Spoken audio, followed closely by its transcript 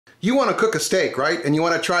You want to cook a steak, right? And you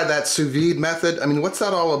want to try that sous vide method? I mean, what's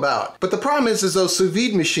that all about? But the problem is those sous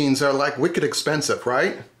vide machines are like wicked expensive,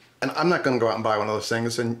 right? And I'm not going to go out and buy one of those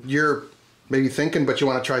things. And you're maybe thinking, but you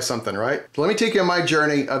want to try something, right? So let me take you on my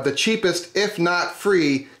journey of the cheapest, if not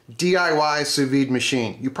free, DIY sous vide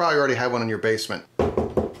machine. You probably already have one in your basement.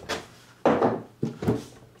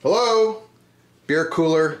 Hello? Beer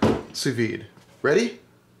cooler sous vide. Ready?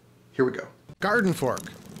 Here we go. GardenFork.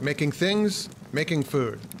 Making things, making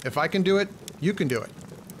food. If I can do it, you can do it.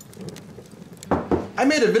 I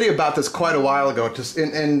made a video about this quite a while ago,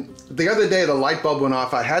 and the other day the light bulb went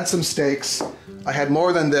off. I had some steaks, I had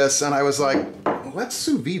more than this, and I was like, let's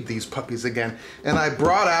sous vide these puppies again. And I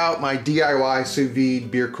brought out my DIY sous vide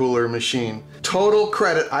beer cooler machine. Total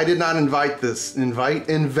credit, I did not invent this.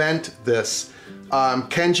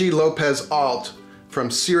 Kenji Lopez Alt from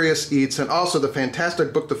Serious Eats, and also the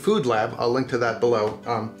fantastic book, The Food Lab. I'll link to that below.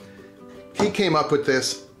 He came up with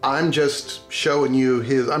this. I'm just showing you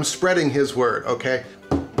I'm spreading his word, okay?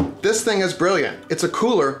 This thing is brilliant. It's a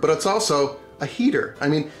cooler, but it's also a heater. I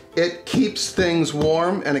mean, it keeps things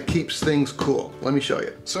warm and it keeps things cool. Let me show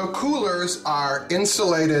you. So coolers are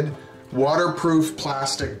insulated, waterproof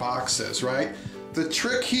plastic boxes, right? The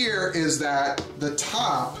trick here is that the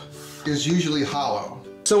top is usually hollow.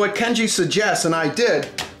 So what Kenji suggests, and I did,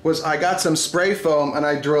 was I got some spray foam and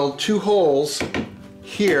I drilled 2 holes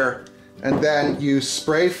here, and then you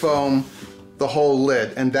spray foam the whole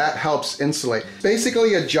lid, and that helps insulate.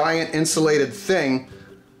 Basically a giant insulated thing,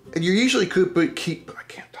 and you usually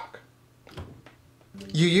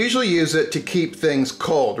You usually use it to keep things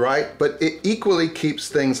cold, right? But it equally keeps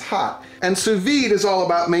things hot. And sous vide is all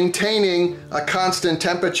about maintaining a constant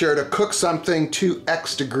temperature to cook something to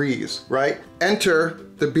X degrees, right? Enter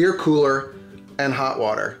the beer cooler and hot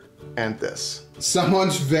water and this.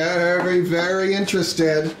 Someone's very, very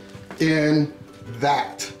interested in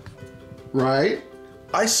that, right?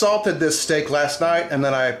 I salted this steak last night and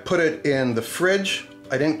then I put it in the fridge.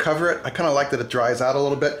 I didn't cover it. I kind of like that it dries out a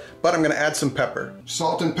little bit, but I'm gonna add some pepper.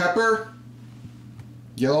 Salt and pepper,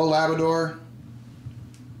 yellow Labrador,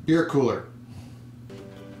 beer cooler.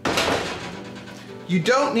 You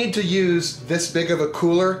don't need to use this big of a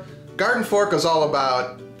cooler. GardenFork is all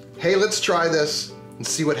about, hey, let's try this and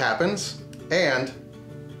see what happens, and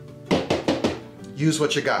use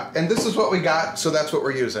what you got. And this is what we got, so that's what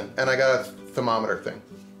we're using. And I got a thermometer thing.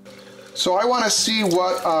 So I wanna see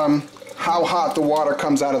what, how hot the water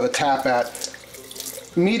comes out of the tap at.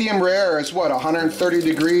 Medium rare is what, 130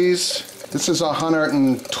 degrees? This is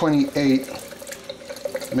 128.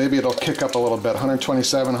 Maybe it'll kick up a little bit,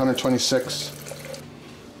 127, 126.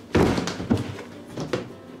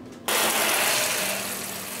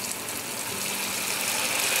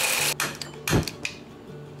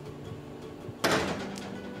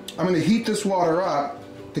 I'm going to heat this water up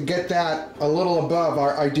to get that a little above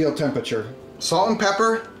our ideal temperature. Salt and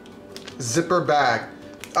pepper, zipper bag.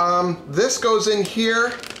 This goes in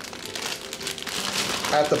here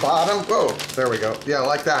at the bottom. Whoa, there we go. Yeah,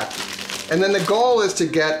 like that. And then the goal is to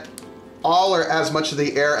get all or as much of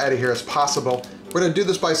the air out of here as possible. We're going to do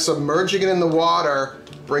this by submerging it in the water,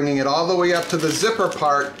 bringing it all the way up to the zipper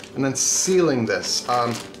part, and then sealing this.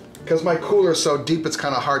 Because my cooler is so deep, it's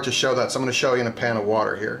kind of hard to show that, so I'm going to show you in a pan of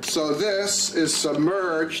water here. So this is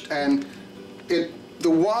submerged, and the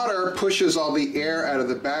water pushes all the air out of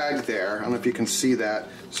the bag there. I don't know if you can see that.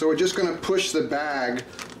 So we're just going to push the bag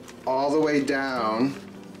all the way down.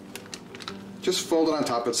 Just fold it on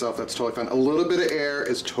top of itself, that's totally fine. A little bit of air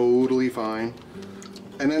is totally fine.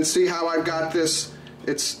 And then see how I've got this,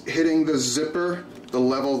 it's hitting the zipper, the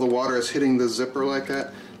level of the water is hitting the zipper like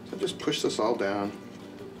that. So just push this all down.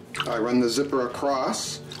 I run the zipper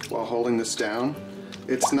across while holding this down.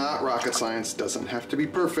 It's not rocket science, doesn't have to be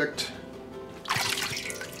perfect.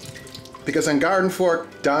 Because on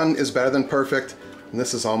GardenFork, done is better than perfect, and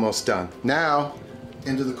this is almost done. Now,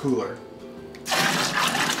 into the cooler.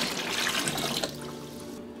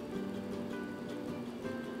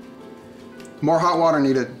 More hot water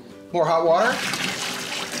needed. More hot water.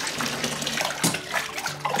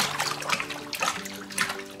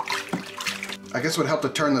 I guess it would help to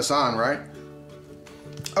turn this on, right?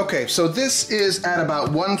 Okay, so this is at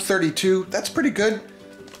about 132. That's pretty good.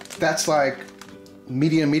 That's like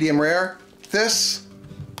medium rare. This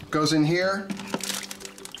goes in here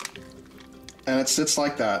and it sits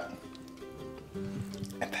like that.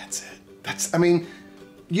 And that's it. I mean,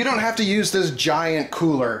 you don't have to use this giant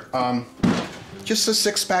cooler. Just a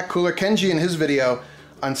 6-pack cooler. Kenji in his video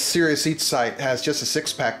on Serious Eats site has just a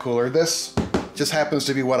 6-pack cooler. This just happens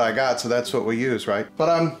to be what I got, so that's what we use, right?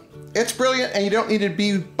 But it's brilliant, and you don't need to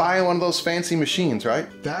be buying one of those fancy machines, right?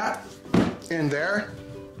 That in there,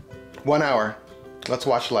 1 hour. Let's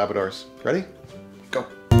watch Labradors. Ready? Go.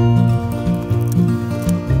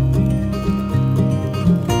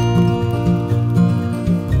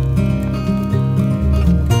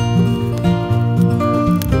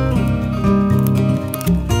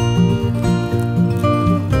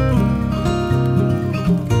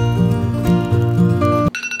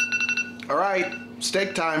 All right,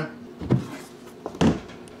 steak time.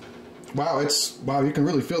 Wow, you can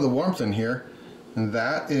really feel the warmth in here. And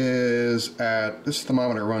that is at, this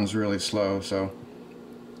thermometer runs really slow, so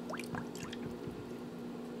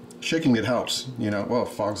shaking it helps, you know, well, it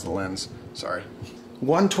fogs the lens, sorry.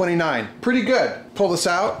 129, pretty good. Pull this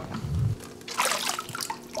out.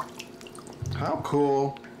 How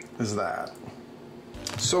cool is that?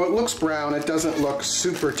 So it looks brown, it doesn't look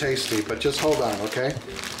super tasty, but just hold on, okay?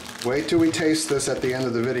 Wait till we taste this at the end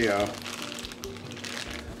of the video.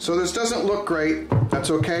 So this doesn't look great, that's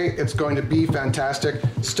okay, it's going to be fantastic.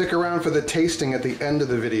 Stick around for the tasting at the end of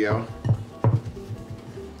the video.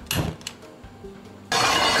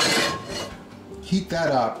 Heat that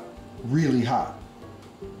up really hot.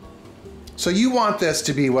 So you want this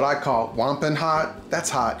to be what I call whomping hot, that's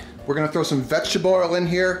hot. We're gonna throw some vegetable oil in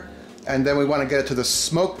here, and then we wanna get it to the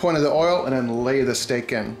smoke point of the oil and then lay the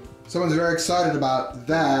steak in. Someone's very excited about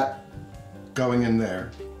that going in there.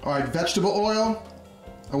 All right, vegetable oil.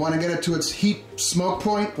 I want to get it to its heat smoke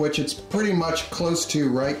point, which it's pretty much close to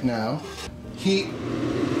right now. Heat,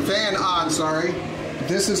 fan on, sorry.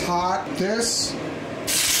 This is hot, this.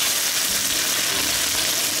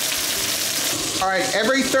 All right,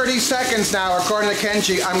 every 30 seconds now, according to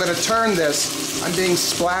Kenji, I'm gonna turn this. I'm being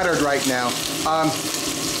splattered right now.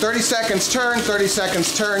 30 seconds turn, 30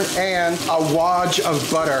 seconds turn, and a wodge of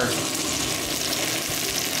butter.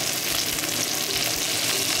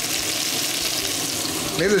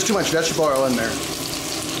 Maybe there's too much vegetable oil in there.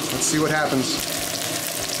 Let's see what happens.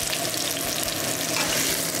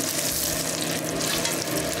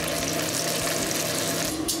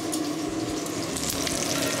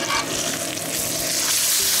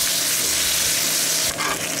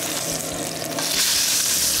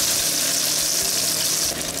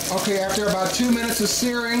 Okay, after about 2 minutes of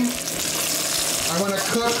searing, I want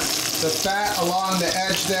to cook the fat along the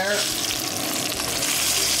edge there.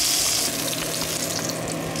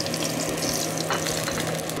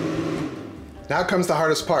 Now comes the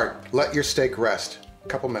hardest part. Let your steak rest. A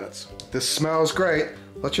couple minutes. This smells great.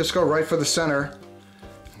 Let's just go right for the center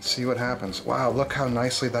and see what happens. Wow, look how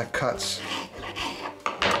nicely that cuts.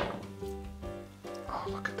 Oh,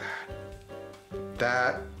 look at that.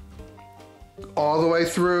 That all the way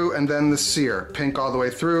through, and then the sear. Pink all the way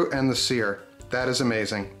through and the sear. That is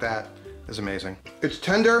amazing. That is amazing. It's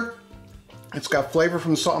tender. It's got flavor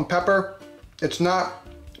from salt and pepper. It's not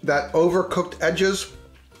that overcooked edges.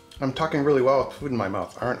 I'm talking really well with food in my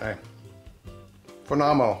mouth, aren't I?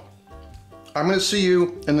 Phenomenal. I'm gonna see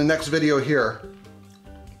you in the next video here,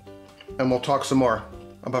 and we'll talk some more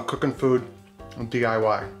about cooking food and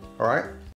DIY, all right?